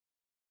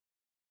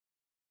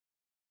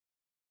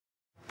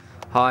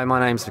Hi, my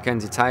name's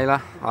Mackenzie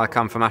Taylor. I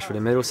come from Ashford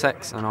in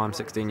Middlesex and I'm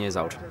 16 years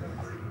old.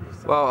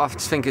 Well, I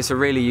think it's a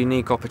really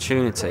unique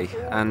opportunity,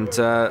 and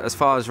as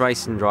far as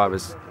racing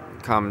drivers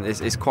come,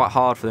 it's quite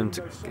hard for them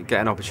to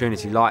get an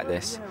opportunity like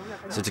this.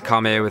 So to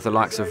come here with the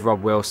likes of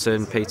Rob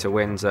Wilson, Peter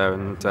Windsor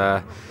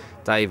and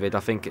David,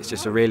 I think it's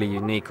just a really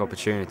unique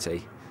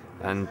opportunity,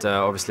 and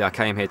obviously I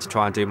came here to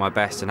try and do my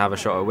best and have a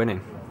shot at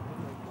winning.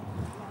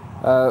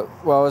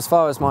 Well, as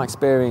far as my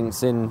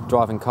experience in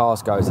driving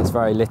cars goes, it's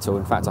very little.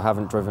 In fact, I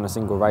haven't driven a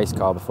single race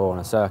car before on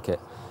a circuit.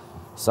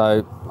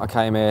 So I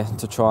came here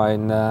to try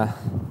and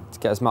to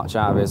get as much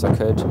out of it as I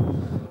could.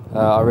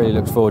 I really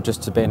looked forward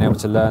just to being able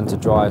to learn to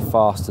drive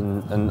fast,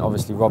 and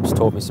obviously Rob's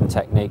taught me some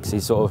techniques.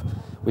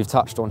 We've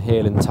touched on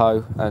heel and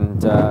toe,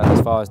 and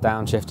as far as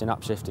downshifting,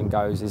 upshifting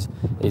goes,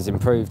 he's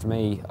improved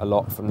me a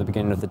lot from the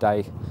beginning of the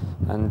day.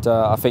 And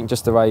I think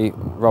just the way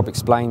Rob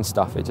explained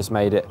stuff, it just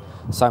made it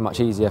so much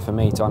easier for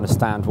me to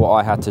understand what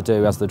I had to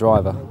do as the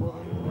driver.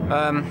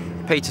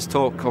 Peter's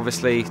talk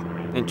obviously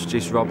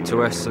introduced Rob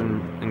to us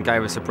and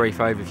gave us a brief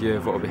overview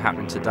of what will be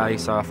happening today,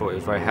 so I thought it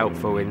was very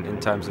helpful in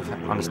terms of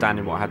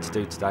understanding what I had to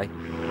do today.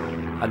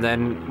 And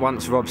then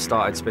once Rob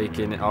started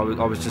speaking, I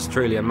was just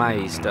truly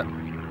amazed at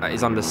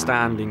his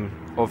understanding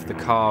of the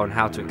car and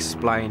how to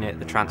explain it,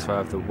 the transfer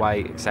of the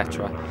weight,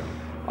 etc.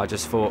 I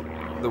just thought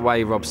the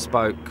way Rob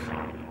spoke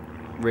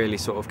really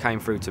sort of came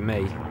through to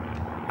me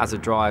as a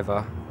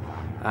driver,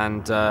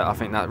 and I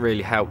think that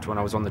really helped when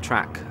I was on the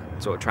track,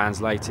 sort of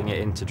translating it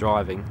into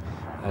driving,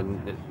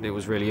 and it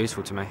was really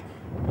useful to me.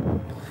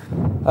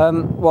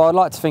 Well, I'd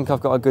like to think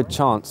I've got a good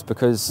chance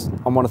because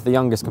I'm one of the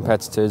youngest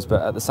competitors,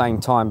 but at the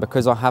same time,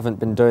 because I haven't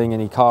been doing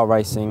any car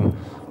racing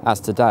as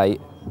to date,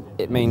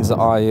 it means that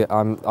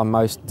I'm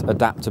most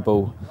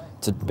adaptable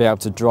to be able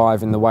to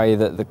drive in the way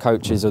that the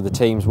coaches or the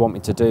teams want me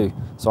to do,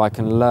 so I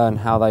can learn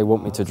how they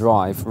want me to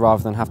drive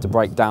rather than have to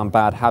break down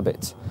bad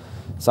habits.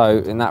 So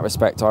in that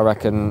respect, I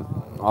reckon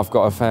I've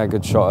got a fair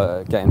good shot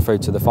at getting through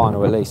to the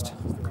final at least.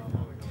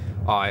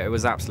 Oh, it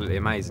was absolutely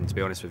amazing, to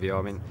be honest with you.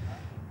 I mean,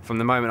 from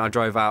the moment I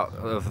drove out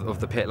of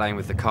the pit lane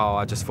with the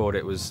car, I just thought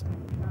it was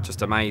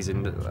just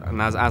amazing.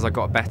 And as I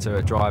got better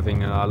at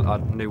driving and I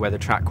knew where the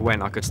track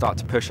went, I could start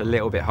to push a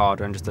little bit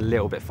harder and just a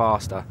little bit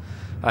faster.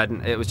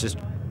 And it was just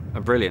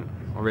brilliant.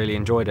 I really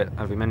enjoyed it,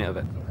 every minute of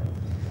it.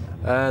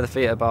 The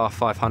Fiat Bar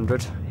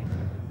 500.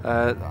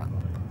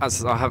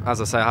 As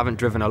I say, I haven't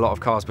driven a lot of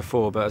cars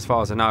before, but as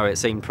far as I know, it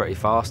seemed pretty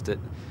fast.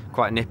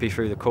 Quite nippy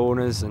through the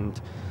corners and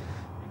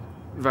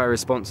very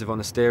responsive on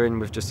the steering,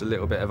 with just a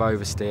little bit of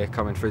oversteer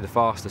coming through the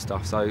faster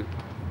stuff. So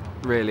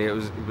really it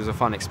was a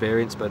fun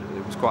experience, but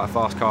it was quite a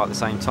fast car at the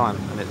same time,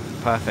 and it's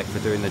perfect for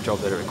doing the job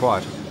that it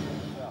required.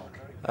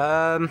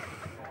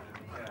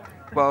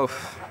 Well,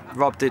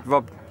 Rob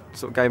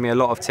sort of gave me a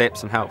lot of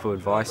tips and helpful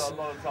advice.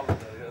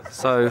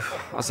 So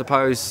I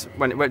suppose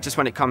when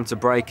it comes to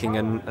braking,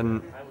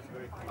 and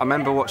I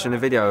remember watching a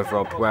video of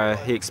Rob where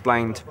he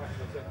explained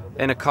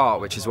in a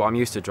kart, which is what I'm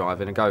used to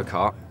driving, a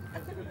go-kart,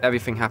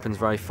 everything happens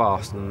very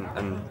fast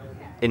and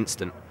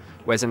instant.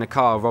 Whereas in a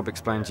car, Rob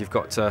explains you've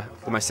got to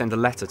almost send a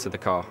letter to the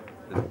car,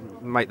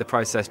 make the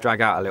process drag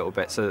out a little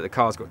bit so that the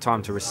car's got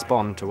time to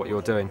respond to what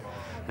you're doing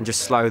and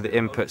just slow the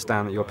inputs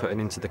down that you're putting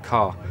into the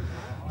car.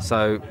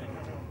 So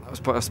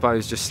I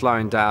suppose just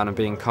slowing down and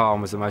being calm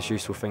was the most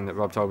useful thing that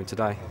Rob told me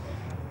today.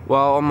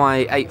 Well, on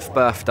my 8th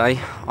birthday,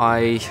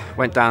 I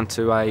went down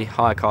to a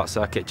hire kart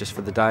circuit just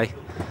for the day.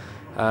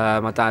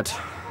 My dad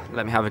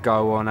let me have a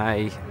go on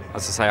a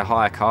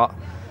hire kart,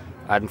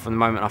 and from the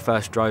moment I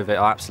first drove it,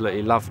 I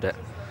absolutely loved it.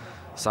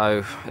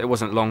 So it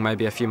wasn't long,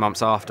 maybe a few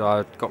months after,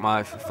 I got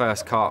my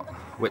first kart,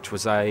 which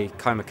was a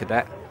Coma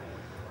Cadet.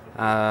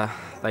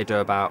 They do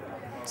about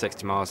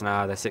 60 miles an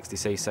hour, they're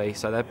 60cc,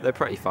 so they're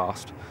pretty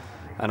fast.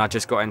 And I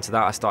just got into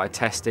that, I started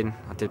testing.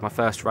 I did my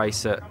first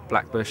race at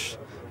Blackbush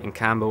in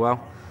Camberwell,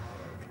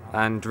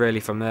 and really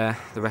from there,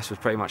 the rest was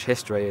pretty much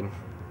history. And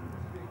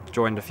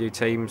joined a few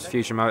teams.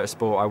 Fusion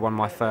Motorsport, I won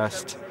my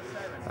first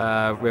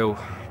real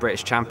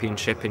British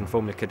Championship in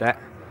Formula Cadet,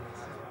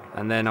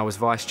 and then I was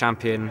vice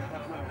champion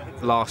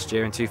last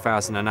year in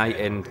 2008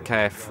 in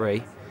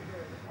KF3.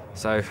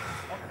 So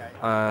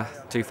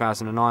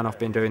 2009 I've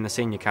been doing the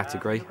senior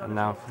category, and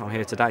now I'm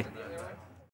here today.